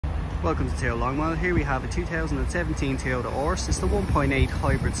Welcome to Toyota Longmire. Here we have a 2017 Toyota Auris. It's the 1.8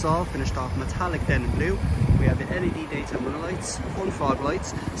 hybrid Sol, finished off metallic denim blue. We have the LED daytime running lights, front fog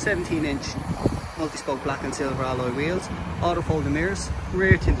lights, 17-inch multi-spoke black and silver alloy wheels, auto folding mirrors,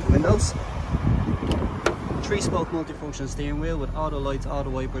 rear tinted windows, 3-spoke multifunction steering wheel with auto lights, auto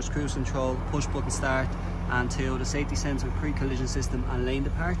wipers, cruise control, push button start, and Toyota safety sensor pre-collision system and lane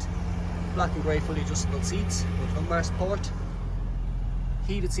depart. Black and grey fully adjustable seats with lumbar support,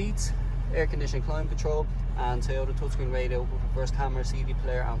 heated seats, air conditioning, climate control, and Toyota touchscreen radio with reverse camera, CD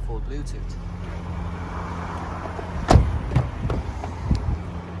player and full Bluetooth.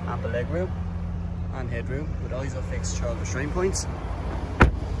 Ample leg room and headroom with ISO-fixed child restraint points,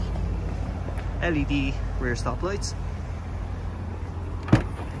 LED rear stoplights,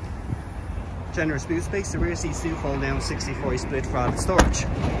 generous boot space. The rear seats do fold down 60/40 split for added storage.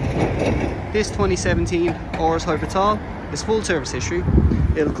 This 2017 Auris Hybrid Sol is full service history.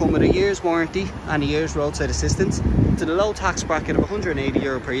 It'll come with a year's warranty and a year's roadside assistance to the low tax bracket of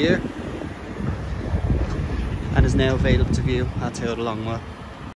 €180 per year, and is now available to view at Toyota Longmire.